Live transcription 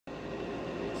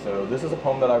So this is a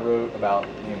poem that I wrote about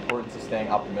the importance of staying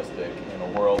optimistic in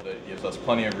a world that gives us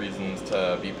plenty of reasons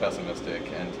to be pessimistic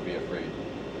and to be afraid.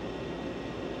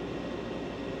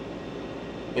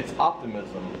 It's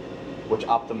optimism which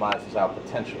optimizes our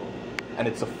potential, and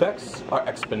its effects are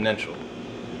exponential.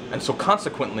 And so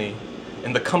consequently,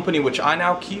 in the company which I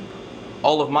now keep,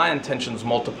 all of my intentions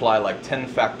multiply like 10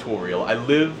 factorial. I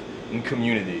live in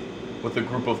community with a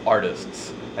group of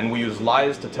artists, and we use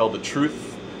lies to tell the truth,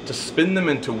 to spin them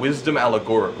into wisdom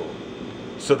allegorical,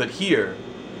 so that here,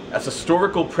 as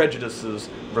historical prejudices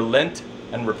relent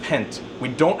and repent, we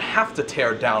don't have to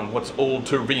tear down what's old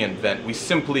to reinvent. We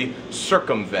simply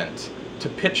circumvent to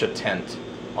pitch a tent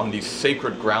on these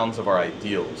sacred grounds of our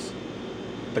ideals.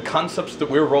 The concepts that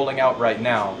we're rolling out right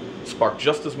now spark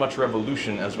just as much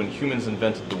revolution as when humans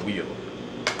invented the wheel.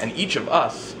 And each of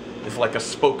us is like a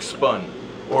spoke spun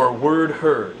or a word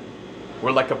heard.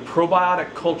 We're like a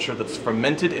probiotic culture that's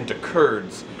fermented into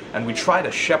curds, and we try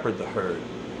to shepherd the herd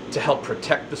to help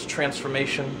protect this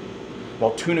transformation while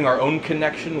tuning our own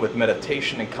connection with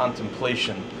meditation and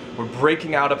contemplation. We're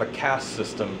breaking out of a caste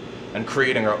system and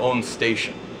creating our own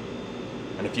station.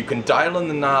 And if you can dial in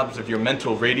the knobs of your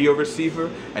mental radio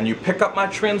receiver and you pick up my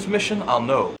transmission, I'll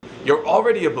know you're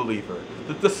already a believer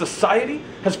that the society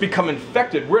has become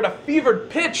infected. We're at a fevered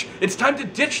pitch. It's time to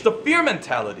ditch the fear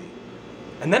mentality.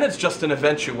 And then it's just an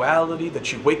eventuality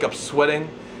that you wake up sweating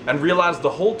and realize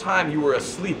the whole time you were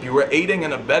asleep, you were aiding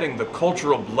and abetting the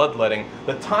cultural bloodletting.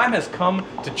 The time has come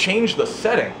to change the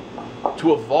setting,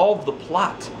 to evolve the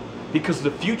plot, because the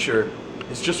future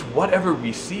is just whatever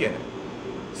we see in it.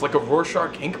 It's like a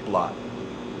Rorschach ink blot.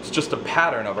 It's just a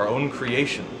pattern of our own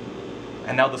creation.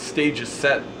 And now the stage is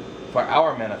set for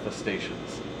our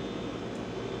manifestations.